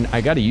 And then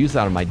I got to use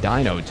that on my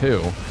dino,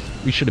 too.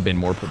 We should have been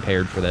more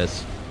prepared for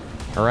this.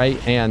 All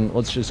right, and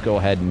let's just go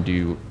ahead and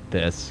do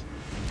this.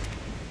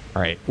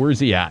 All right, where's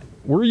he at?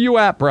 Where are you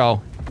at,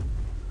 bro?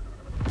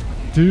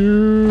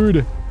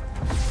 Dude.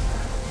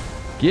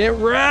 Get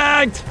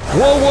wrecked.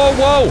 Whoa, whoa,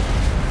 whoa.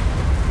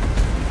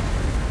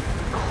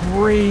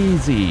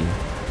 Crazy.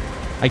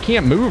 I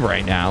can't move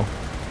right now.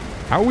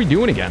 How are we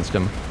doing against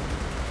him?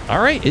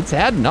 All right, it's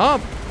adding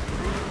up.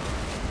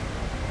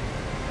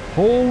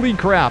 Holy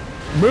crap.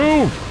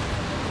 Move.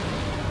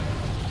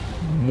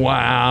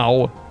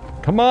 Wow.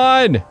 Come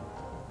on.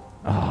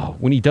 Oh,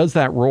 when he does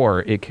that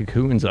roar, it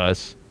cocoons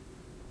us.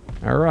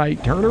 All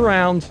right, turn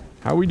around.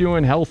 How are we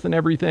doing? Health and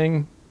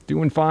everything?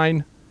 Doing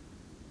fine?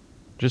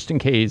 Just in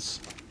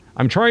case.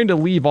 I'm trying to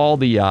leave all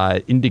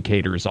the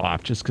indicators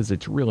off just because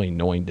it's really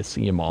annoying to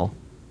see them all.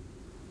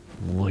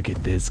 Look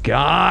at this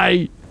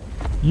guy.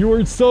 You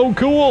are so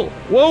cool.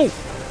 Whoa.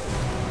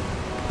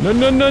 No,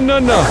 no, no, no,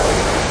 no.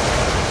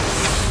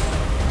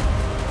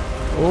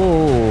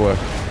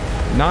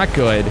 Oh, not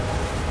good.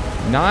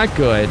 Not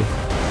good.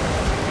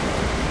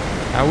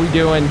 How we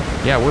doing?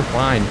 Yeah, we're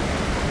fine.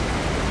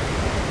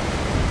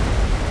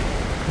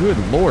 Good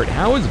lord,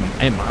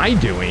 am I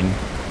doing?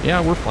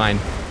 Yeah, we're fine.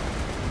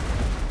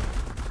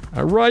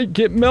 All right,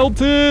 get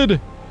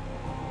melted.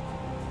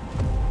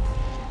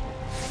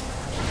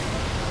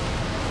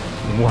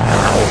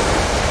 Wow.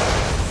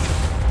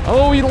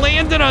 Oh, he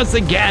landed us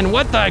again.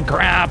 What the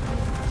crap?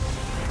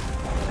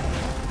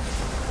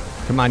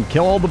 Come on,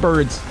 kill all the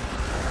birds.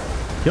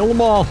 Kill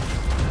them all.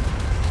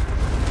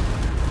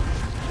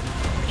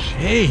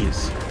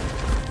 Jeez.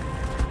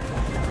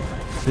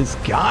 This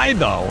guy,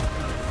 though.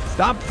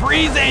 Stop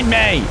freezing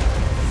me.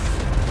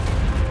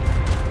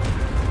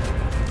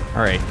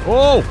 All right.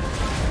 Oh.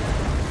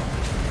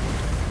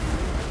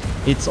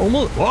 It's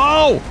almost...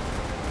 Whoa.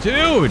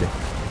 Dude.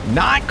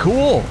 Not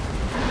cool.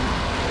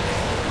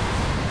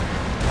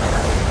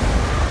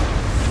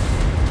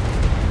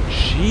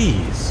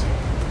 Jeez.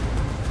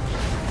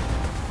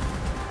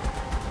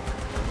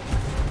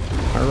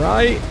 All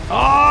right.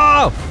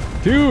 Oh,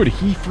 dude,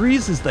 he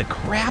freezes the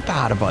crap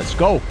out of us.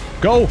 Go,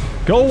 go,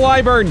 go,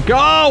 Wyvern,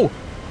 go.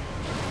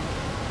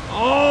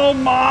 Oh,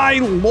 my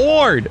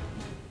Lord.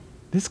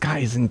 This guy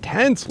is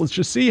intense. Let's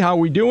just see how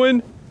we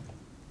doing.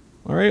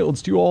 All right,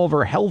 let's do all of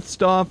our health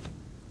stuff.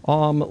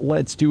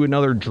 Let's do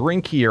another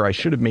drink here. I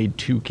should have made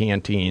 2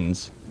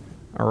 canteens.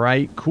 All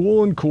right,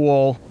 cool and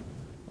cool.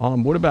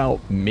 What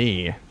about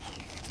me?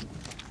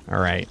 All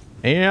right,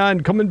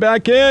 and coming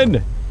back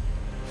in.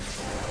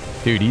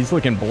 Dude, he's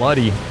looking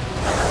bloody.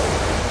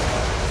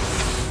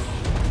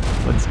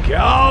 Let's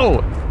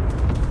go.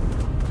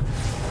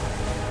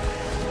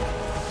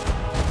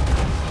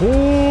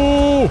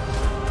 Ooh.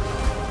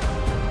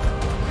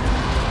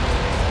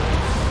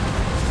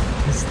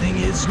 This thing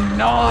is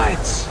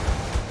nuts.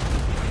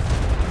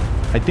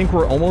 I think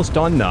we're almost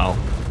done now.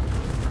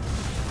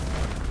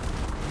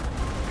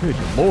 Good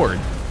lord.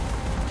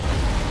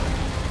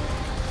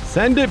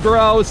 Send it,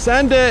 bro.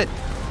 Send it.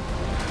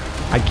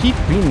 I keep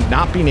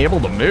not being able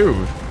to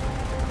move.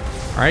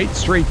 All right,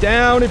 straight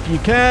down if you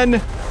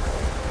can.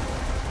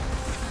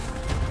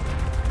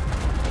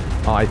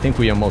 Oh, I think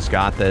we almost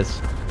got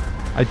this.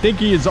 I think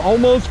he is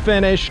almost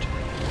finished.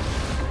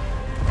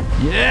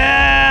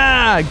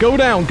 Yeah! Go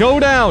down, go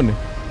down.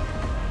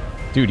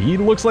 Dude, he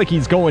looks like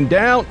he's going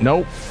down.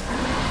 Nope.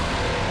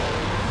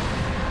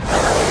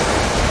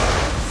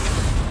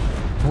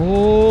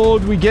 Oh,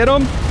 did we get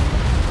him?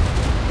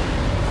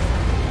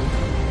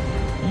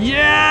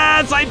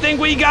 Yes, I think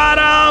we got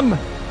him.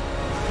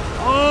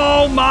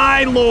 Oh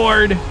my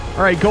lord.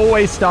 All right, go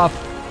away, stuff.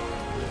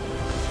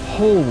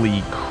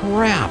 Holy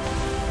crap.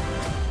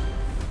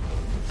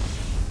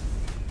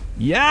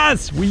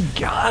 Yes, we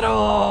got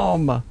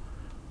him.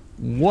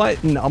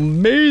 What an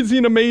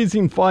amazing,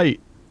 amazing fight.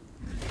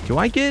 Do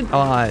I get, it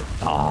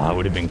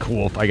would have been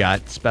cool if I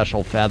got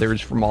special feathers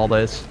from all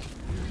this.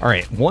 All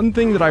right, one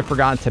thing that I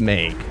forgot to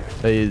make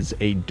is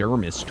a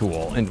dermis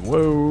tool. And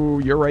whoa,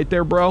 you're right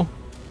there, bro.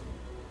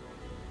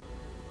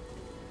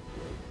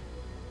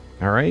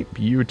 All right,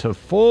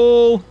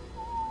 beautiful.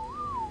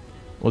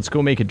 Let's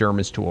go make a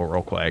dermis tool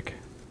real quick.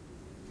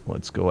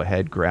 Let's go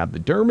ahead, grab the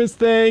dermis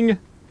thing.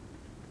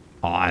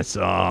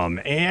 Awesome.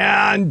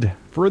 And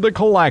for the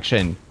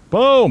collection,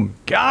 boom,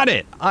 got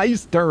it.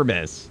 Ice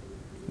dermis.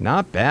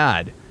 Not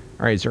bad.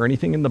 All right, is there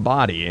anything in the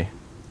body?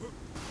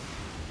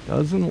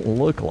 Doesn't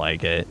look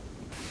like it.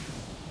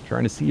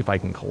 Trying to see if I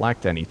can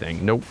collect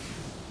anything. Nope.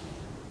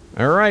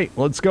 All right,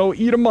 let's go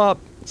eat them up.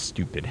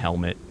 Stupid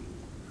helmet.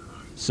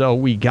 So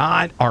we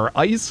got our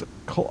Ice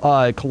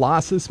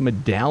Colossus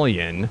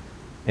medallion,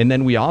 and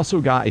then we also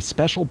got a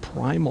special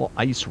Primal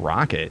Ice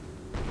rocket.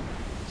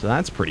 So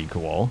that's pretty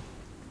cool.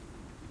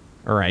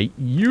 All right,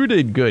 you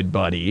did good,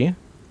 buddy.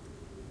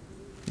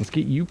 Let's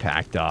get you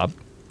packed up.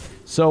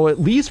 So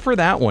at least for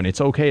that one, it's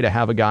okay to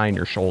have a guy on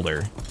your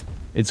shoulder.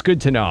 It's good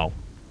to know,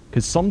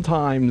 because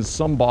sometimes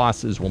some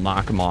bosses will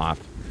knock them off.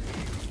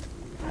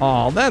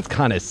 Oh, that's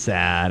kind of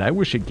sad. I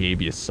wish it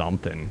gave you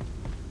something.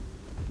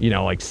 You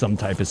know, like some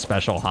type of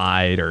special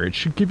hide, or it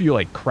should give you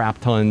like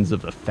crap tons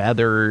of the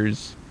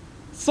feathers.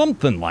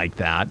 Something like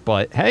that.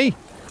 But hey,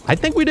 I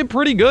think we did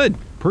pretty good.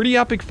 Pretty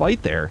epic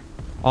fight there.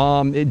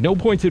 At no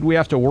point did we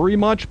have to worry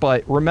much,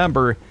 but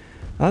remember,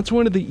 that's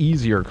one of the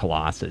easier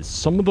Colossus.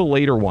 Some of the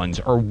later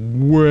ones are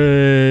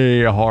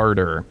way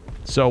harder.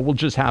 So we'll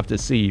just have to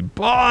see.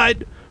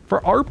 But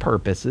for our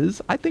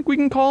purposes, I think we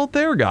can call it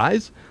there,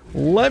 guys.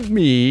 Let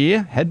me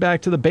head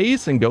back to the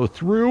base and go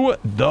through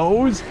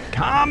those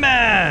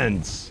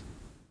comments.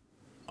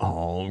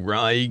 All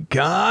right,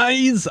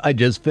 guys, I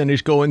just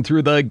finished going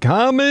through the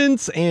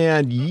comments,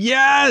 and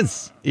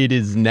yes, it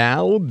is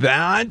now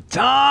that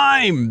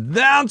time.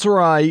 That's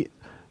right.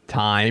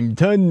 Time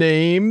to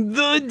name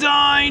the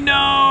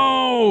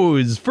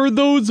dinos! For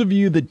those of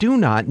you that do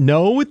not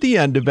know, at the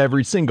end of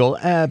every single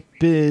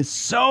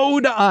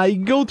episode, I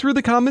go through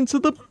the comments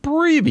of the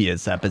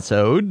previous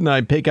episode, and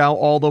I pick out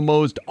all the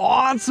most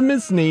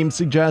awesomest name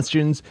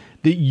suggestions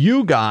that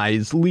you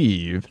guys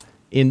leave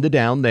in the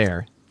down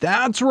there.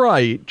 That's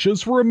right,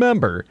 just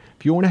remember,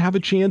 if you want to have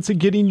a chance of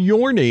getting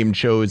your name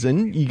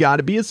chosen, you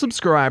gotta be a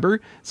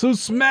subscriber, so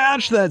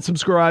smash that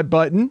subscribe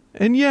button,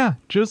 and yeah,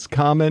 just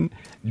comment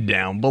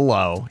down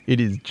below. It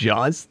is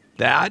just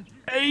that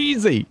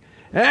easy.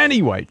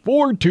 Anyway,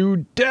 for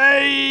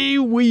today,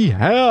 we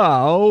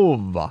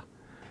have,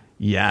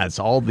 yes,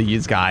 all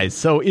these guys.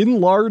 So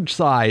in large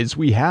size,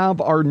 we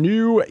have our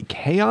new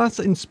Chaos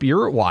and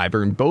Spirit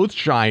Wyvern, both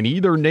shiny.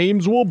 Their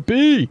names will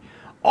be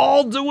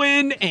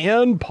Alduin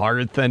and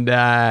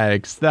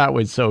Parthenax. That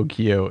was so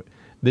cute.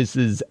 This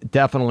is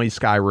definitely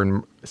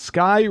Skyrim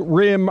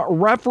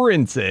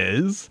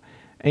references.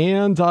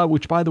 And,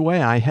 which, by the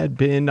way, I had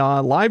been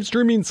live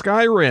streaming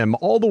Skyrim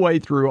all the way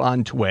through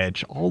on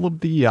Twitch. All of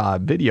the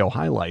video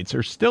highlights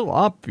are still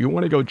up if you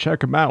want to go check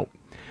them out.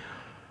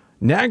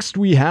 Next,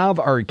 we have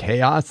our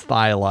Chaos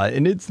Thyla,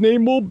 and its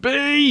name will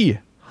be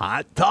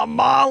Hot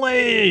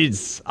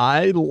Tamales.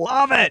 I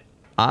love it.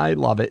 I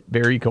love it.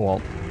 Very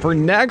cool. For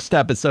next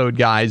episode,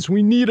 guys,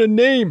 we need a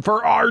name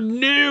for our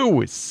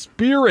new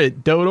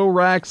Spirit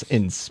DodoRex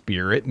and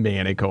Spirit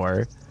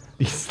Manticore.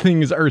 These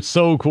things are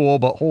so cool,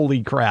 but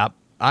holy crap.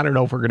 I don't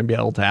know if we're going to be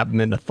able to have them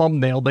in the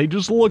thumbnail. They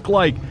just look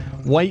like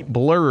white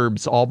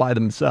blurbs all by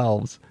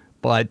themselves.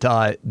 But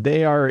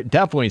they are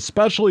definitely,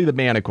 especially the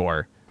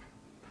Manticore.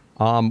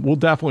 We'll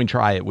definitely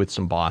try it with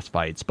some boss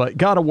fights, but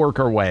got to work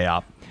our way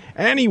up.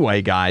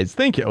 Anyway, guys,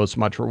 thank you so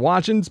much for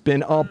watching. It's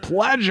been a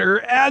pleasure.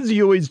 As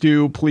you always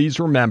do,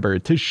 please remember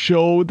to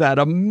show that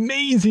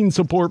amazing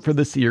support for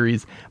the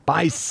series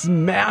by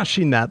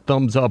smashing that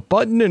thumbs up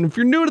button. And if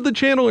you're new to the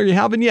channel or you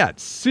haven't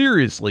yet,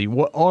 seriously,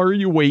 what are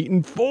you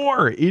waiting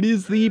for? It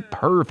is the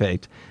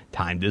perfect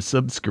time to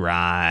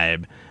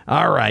subscribe.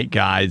 All right,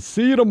 guys,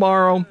 see you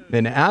tomorrow.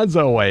 And as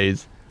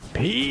always,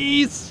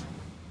 peace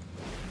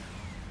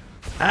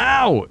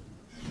out.